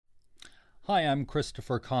Hi, I'm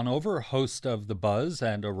Christopher Conover, host of The Buzz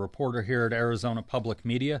and a reporter here at Arizona Public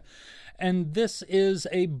Media. And this is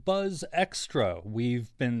a Buzz Extra.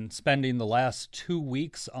 We've been spending the last 2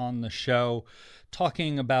 weeks on the show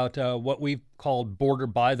talking about what we've called border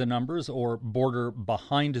by the numbers or border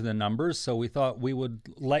behind the numbers. So we thought we would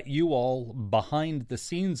let you all behind the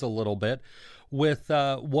scenes a little bit with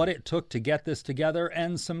what it took to get this together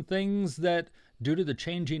and some things that, due to the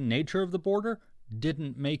changing nature of the border,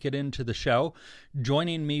 didn't make it into the show.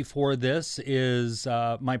 Joining me for this is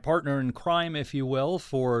my partner in crime, if you will,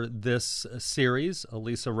 for this series,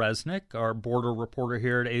 Alisa Reznick, our border reporter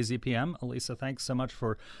here at AZPM. Alisa, thanks so much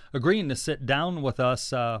for agreeing to sit down with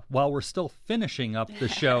us while we're still finishing up the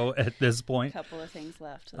show at this point. A couple of things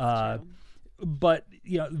left. That's true. But,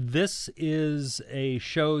 this is a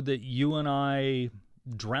show that you and I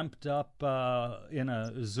dreamt up in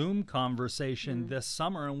a Zoom conversation this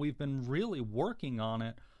summer, and we've been really working on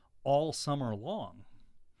it all summer long.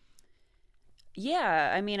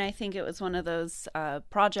 Yeah, I mean, I think it was one of those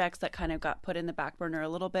projects that kind of got put in the back burner a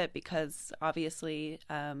little bit because obviously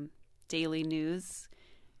daily news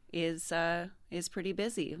is pretty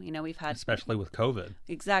busy. We've had, especially with COVID.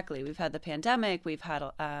 Exactly, we've had the pandemic. We've had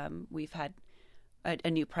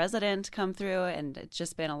a new president come through, and it's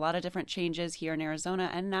just been a lot of different changes here in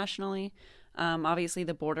Arizona and nationally. Obviously,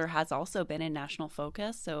 the border has also been in national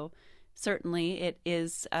focus, so certainly it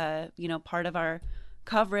is, part of our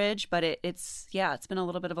coverage. But it's been a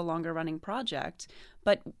little bit of a longer running project.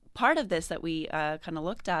 But part of this that we kind of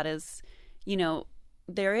looked at is,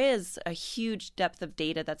 there is a huge depth of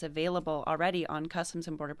data that's available already on Customs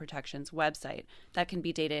and Border Protection's website. That can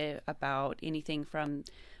be data about anything from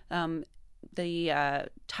the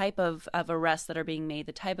type of arrests that are being made,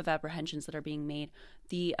 the type of apprehensions that are being made,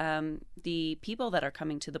 the people that are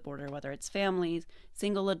coming to the border, whether it's families,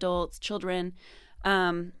 single adults, children,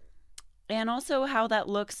 and also how that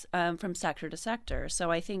looks from sector to sector. So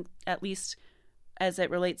I think, at least as it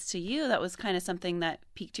relates to you, that was kind of something that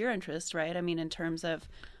piqued your interest, right? I mean, in terms of,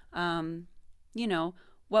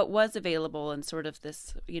 what was available and sort of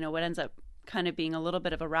this, what ends up kind of being a little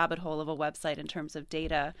bit of a rabbit hole of a website in terms of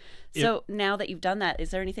data. So now that you've done that, is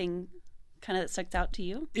there anything kind of that sticks out to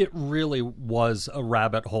you? It really was a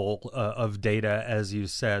rabbit hole of data, as you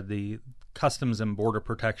said. The Customs and Border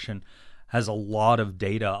Protection has a lot of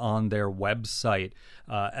data on their website.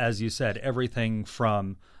 As you said, everything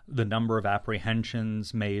from the number of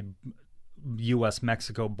apprehensions made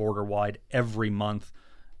U.S.-Mexico border-wide every month,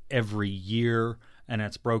 every year, and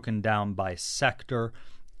it's broken down by sector.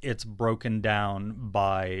 It's broken down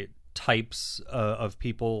by types of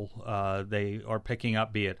people they are picking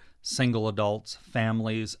up, be it single adults,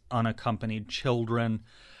 families, unaccompanied children.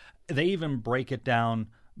 They even break it down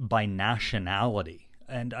by nationality.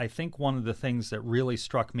 And I think one of the things that really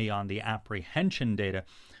struck me on the apprehension data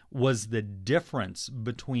was the difference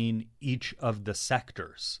between each of the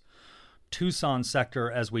sectors. Tucson sector,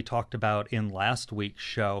 as we talked about in last week's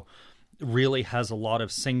show, really has a lot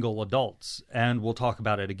of single adults, and we'll talk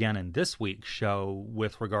about it again in this week's show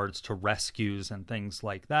with regards to rescues and things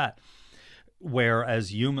like that.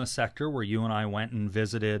 Whereas Yuma sector, where you and I went and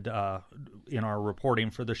visited in our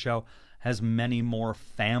reporting for the show, has many more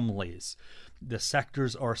families. The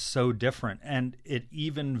sectors are so different, and it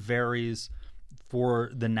even varies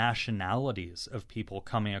for the nationalities of people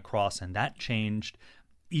coming across, and that changed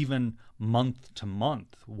even month to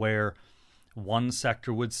month, where one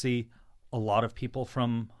sector would see a lot of people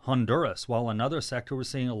from Honduras, while another sector was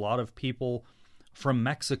seeing a lot of people from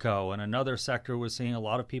Mexico, and another sector was seeing a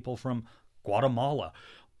lot of people from Guatemala,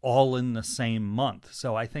 all in the same month.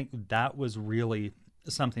 So I think that was really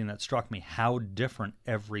something that struck me, how different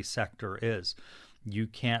every sector is. You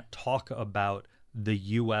can't talk about the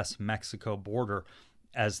U.S.-Mexico border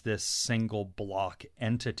as this single block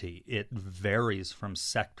entity. It varies from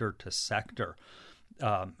sector to sector.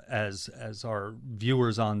 As our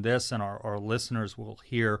viewers on this and our listeners will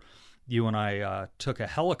hear, you and I took a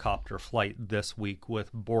helicopter flight this week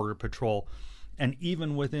with Border Patrol, and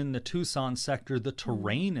even within the Tucson sector, the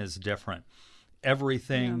terrain is different.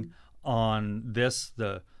 Everything on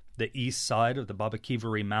the east side of the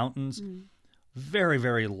Babaquivari Mountains, very,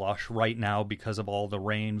 very lush right now because of all the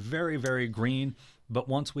rain, very, very green. But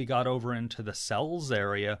once we got over into the Sells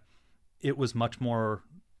area, it was much more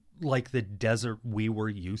like the desert we were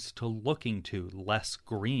used to looking to, less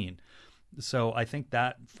green. So I think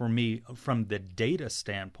that, for me, from the data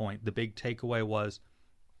standpoint, the big takeaway was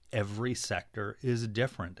every sector is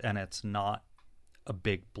different, and it's not a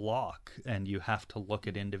big block, and you have to look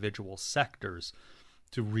at individual sectors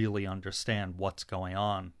to really understand what's going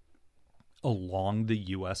on along the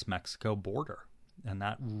U.S.-Mexico border. And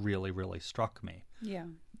that really, really struck me. Yeah.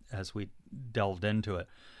 As we delved into it.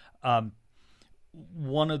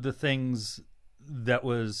 One of the things that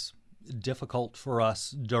was difficult for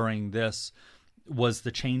us during this was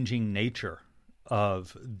the changing nature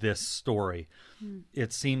of this story.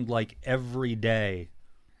 It seemed like every day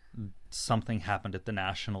something happened at the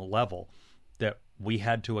national level that we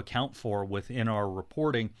had to account for within our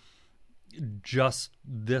reporting. Just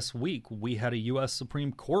this week, we had a U.S.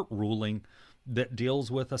 Supreme Court ruling that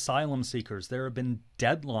deals with asylum seekers. There have been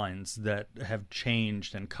deadlines that have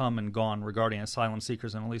changed and come and gone regarding asylum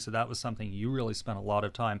seekers. And Alisa, that was something you really spent a lot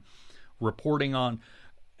of time reporting on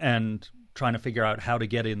and trying to figure out how to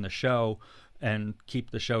get in the show and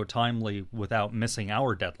keep the show timely without missing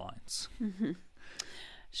our deadlines. Mm-hmm.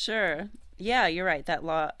 Sure. Yeah, you're right. That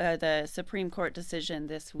the Supreme Court decision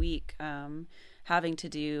this week having to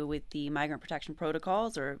do with the migrant protection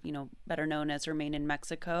protocols, or, better known as Remain in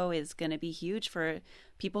Mexico, is going to be huge for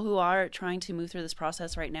people who are trying to move through this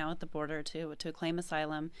process right now at the border to claim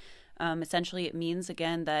asylum. Essentially, it means,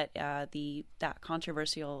 again, that that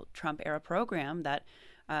controversial Trump-era program that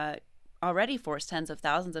already forced tens of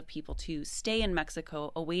thousands of people to stay in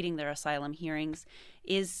Mexico awaiting their asylum hearings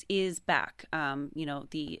is back.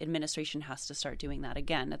 The administration has to start doing that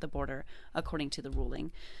again at the border, according to the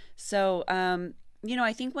ruling. So,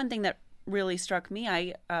 I think one thing that really struck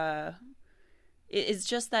me is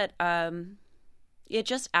just that it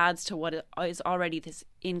just adds to what is already this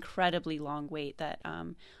incredibly long wait that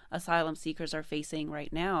asylum seekers are facing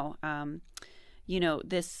right now.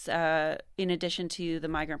 This, in addition to the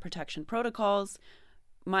migrant protection protocols,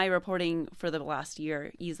 my reporting for the last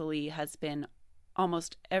year easily has been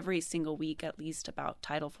almost every single week, at least, about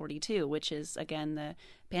Title 42, which is, again, the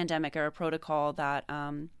pandemic era protocol that,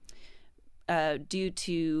 it's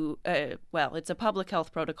a public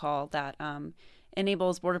health protocol that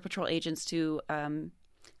enables Border Patrol agents to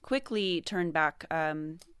quickly turn back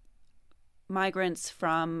migrants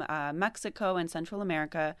from Mexico and Central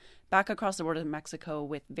America back across the border to Mexico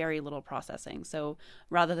with very little processing. So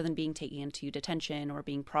rather than being taken into detention or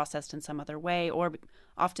being processed in some other way, or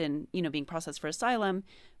often, being processed for asylum,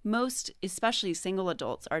 most, especially single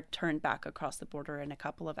adults, are turned back across the border in a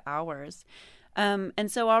couple of hours. And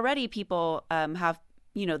so already people have,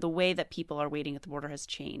 the way that people are waiting at the border has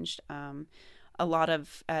changed. A lot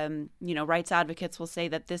of, rights advocates will say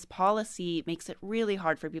that this policy makes it really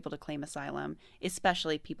hard for people to claim asylum,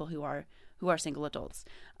 especially people who are single adults.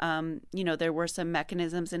 There were some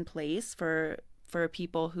mechanisms in place for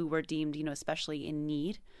people who were deemed, especially in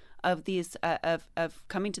need of these of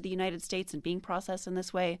coming to the United States and being processed in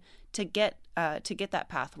this way to get that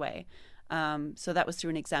pathway. So that was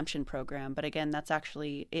through an exemption program. But again, that's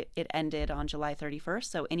actually it ended on July 31st.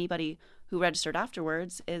 So anybody who registered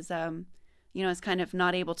afterwards is is kind of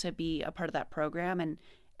not able to be a part of that program. And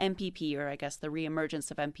MPP, or I guess the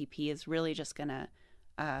reemergence of MPP, is really just going to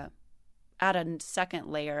add a second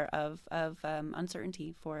layer of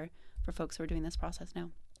uncertainty for folks who are doing this process now.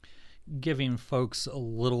 Giving folks a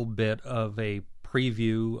little bit of a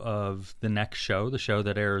preview of the next show, the show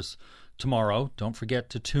that airs tomorrow. Don't forget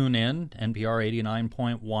to tune in, NPR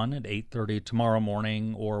 89.1 at 8:30 tomorrow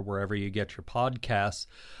morning, or wherever you get your podcasts.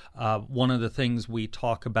 One of the things we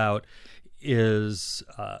talk about is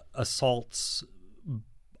assaults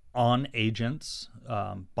on agents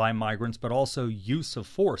by migrants, but also use of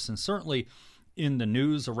force. And certainly in the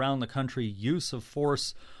news around the country, use of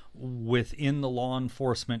force within the law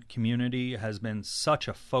enforcement community has been such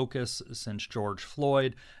a focus since George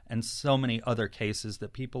Floyd and so many other cases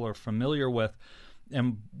that people are familiar with.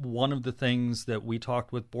 And one of the things that we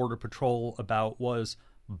talked with Border Patrol about was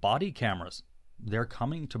body cameras. They're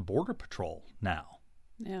coming to Border Patrol now.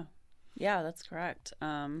 Yeah, that's correct.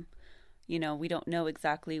 We don't know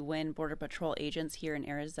exactly when Border Patrol agents here in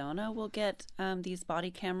Arizona will get these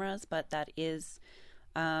body cameras, but that is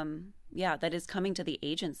coming to the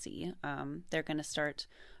agency. They're going to start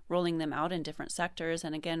rolling them out in different sectors.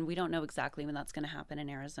 And again, we don't know exactly when that's going to happen in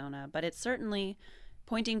Arizona, but it's certainly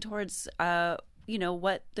pointing towards,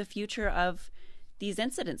 what the future of these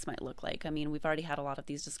incidents might look like. I mean, we've already had a lot of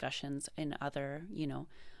these discussions in other,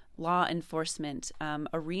 law enforcement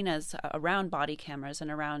arenas around body cameras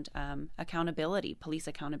and around accountability, police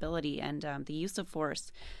accountability, and the use of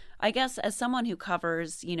force. I guess as someone who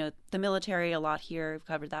covers, the military a lot here, I've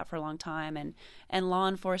covered that for a long time, and law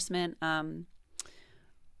enforcement.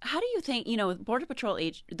 How do you think, the Border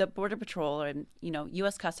Patrol and,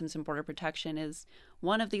 U.S. Customs and Border Protection is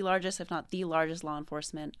one of the largest, if not the largest law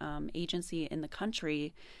enforcement agency in the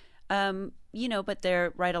country, but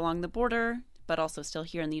they're right along the border, but also still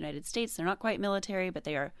here in the United States. They're not quite military, but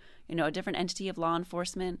they are, a different entity of law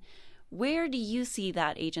enforcement. Where do you see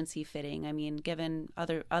that agency fitting? I mean, given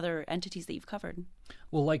other entities that you've covered.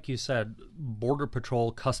 Well, like you said, Border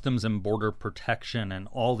Patrol, Customs and Border Protection, and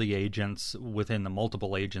all the agents within the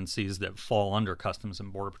multiple agencies that fall under Customs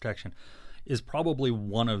and Border Protection is probably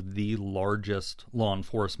one of the largest law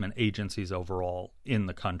enforcement agencies overall in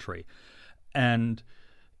the country. And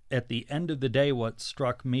at the end of the day, what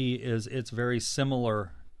struck me is it's very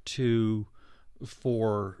similar to,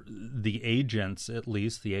 for the agents, at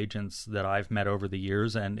least the agents that I've met over the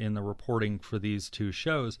years and in the reporting for these two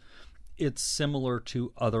shows, it's similar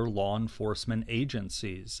to other law enforcement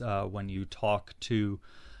agencies. When you talk to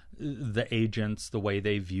the agents, the way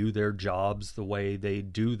they view their jobs, the way they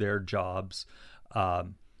do their jobs,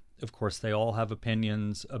 of course, they all have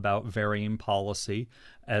opinions about varying policy,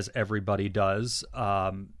 as everybody does,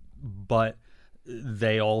 but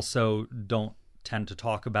they also don't tend to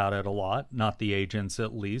talk about it a lot, not the agents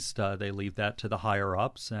at least. They leave that to the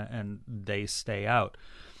higher-ups, and they stay out.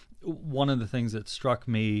 One of the things that struck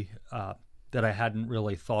me that I hadn't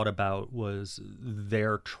really thought about was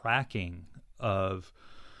their tracking of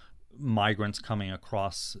migrants coming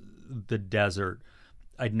across the desert.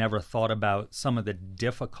 I'd never thought about some of the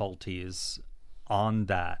difficulties on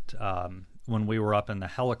that. When we were up in the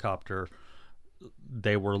helicopter,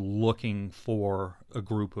 they were looking for a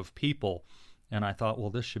group of people, and I thought, well,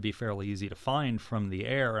 this should be fairly easy to find from the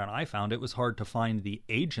air, and I found it was hard to find the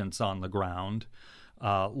agents on the ground,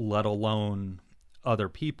 let alone other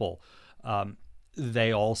people.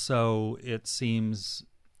 They also, it seems,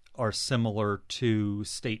 are similar to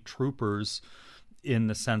state troopers in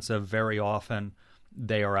the sense of very often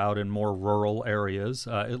they are out in more rural areas,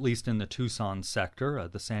 at least in the Tucson sector.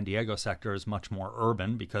 The San Diego sector is much more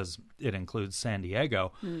urban because it includes San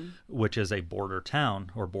Diego, which is a border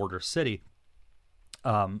town or border city.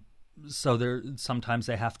 So sometimes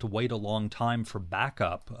they have to wait a long time for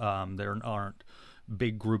backup. There aren't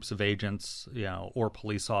big groups of agents, or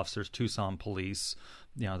police officers. Tucson police,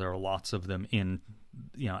 there are lots of them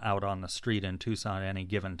out on the street in Tucson at any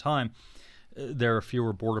given time. There are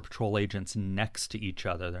fewer Border Patrol agents next to each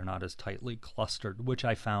other. They're not as tightly clustered, which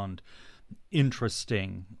I found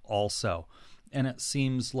interesting also. And it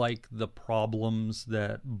seems like the problems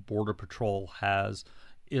that Border Patrol has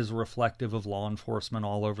is reflective of law enforcement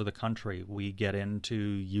all over the country. We get into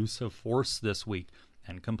use of force this week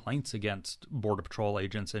and complaints against Border Patrol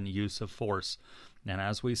agents and use of force. And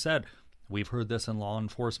as we said, we've heard this in law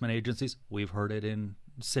enforcement agencies. We've heard it in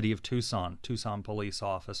city of Tucson police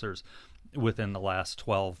officers within the last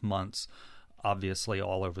 12 months. Obviously,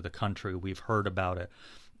 all over the country, we've heard about it.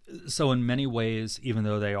 So in many ways, even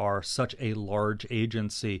though they are such a large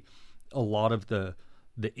agency, a lot of the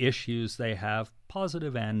issues they have,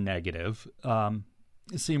 positive and negative,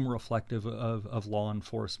 seem reflective of law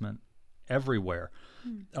enforcement everywhere.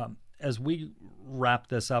 As we wrap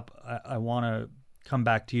this up, I want to come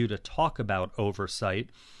back to you to talk about oversight.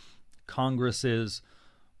 Congress is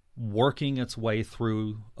working its way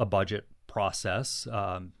through a budget process.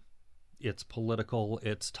 It's political,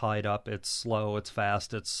 it's tied up, it's slow, it's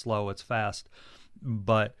fast, it's slow, it's fast.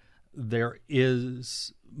 But there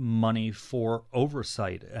is money for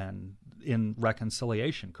oversight and in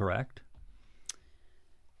reconciliation, correct?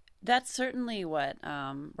 That's certainly what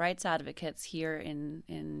rights advocates here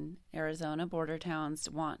in Arizona border towns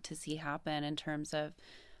want to see happen in terms of,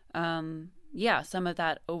 some of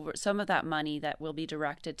that money that will be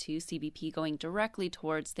directed to CBP going directly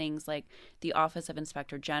towards things like the Office of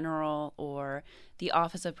Inspector General or the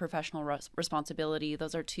Office of Professional Responsibility.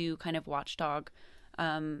 Those are two kind of watchdog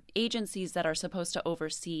agencies that are supposed to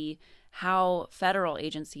oversee how federal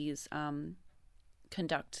agencies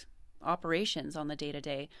conduct operations on the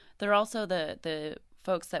day-to-day. They're also the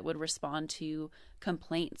folks that would respond to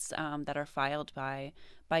complaints that are filed by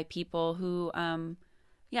people who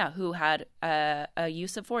had a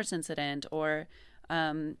use of force incident or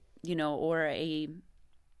or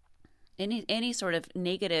any sort of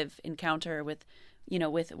negative encounter with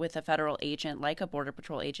a federal agent like a Border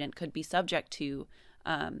Patrol agent could be subject to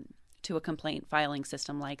a complaint filing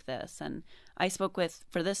system like this. And I spoke with,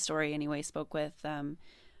 for this story anyway,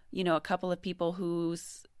 a couple of people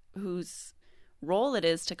whose role it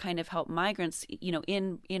is to kind of help migrants,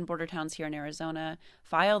 in border towns here in Arizona,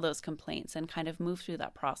 file those complaints and kind of move through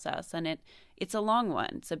that process. And it's a long one.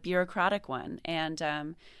 It's a bureaucratic one.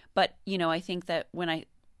 And but I think that when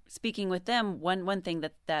speaking with them, one thing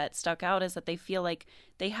that stuck out is that they feel like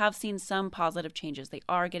they have seen some positive changes. They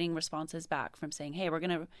are getting responses back from saying, hey, we're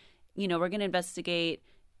gonna investigate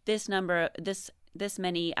this number, this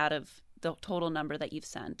many out of the total number that you've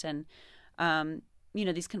sent. And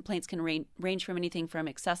these complaints can range from anything from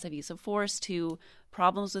excessive use of force to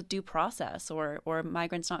problems with due process, or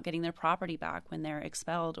migrants not getting their property back when they're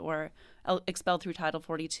expelled, or expelled through Title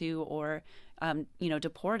 42, or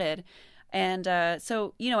deported. And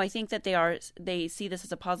so I think that they see this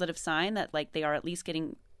as a positive sign that like they are at least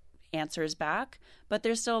getting answers back, but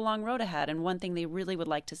there's still a long road ahead. And one thing they really would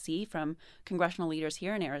like to see from congressional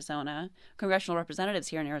representatives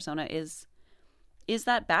here in Arizona is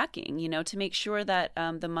that backing, to make sure that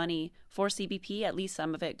the money for CBP, at least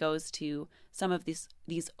some of it, goes to some of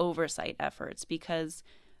these oversight efforts, because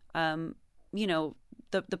the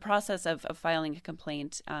process of filing a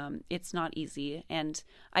complaint, it's not easy. And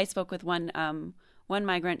I spoke with one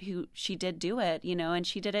migrant who, she did do it, and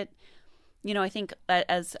she did it, I think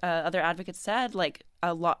as other advocates said, like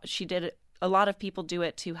a lot of people do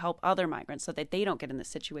it to help other migrants so that they don't get in this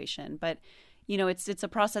situation. But it's a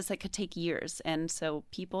process that could take years, and so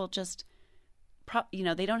people just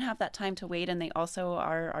they don't have that time to wait, and they also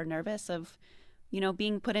are nervous of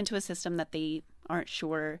being put into a system that they aren't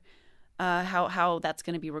sure how that's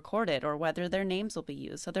going to be recorded, or whether their names will be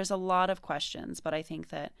used. So there's a lot of questions, but I think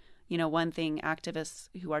that one thing activists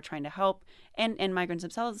who are trying to help and migrants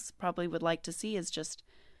themselves probably would like to see is just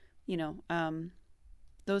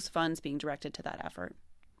those funds being directed to that effort.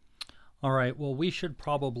 All right. Well, we should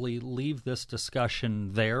probably leave this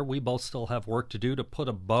discussion there. We both still have work to do to put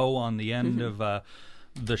a bow on the end of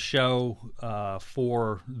the show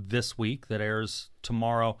for this week that airs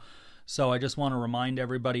tomorrow. So I just want to remind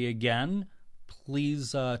everybody again,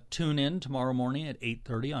 please tune in tomorrow morning at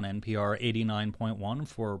 8:30 on NPR 89.1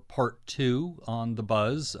 for part 2 on the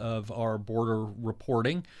buzz of our border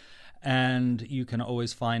reporting. And you can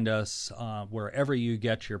always find us wherever you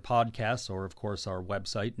get your podcasts, or, of course, our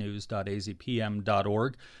website,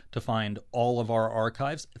 news.azpm.org, to find all of our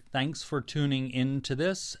archives. Thanks for tuning in to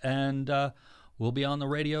this, and we'll be on the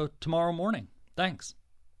radio tomorrow morning. Thanks.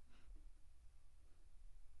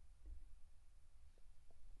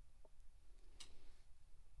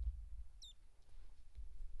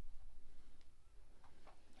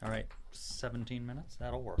 All right, 17 minutes.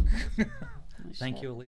 That'll work. Thank you, Alisa.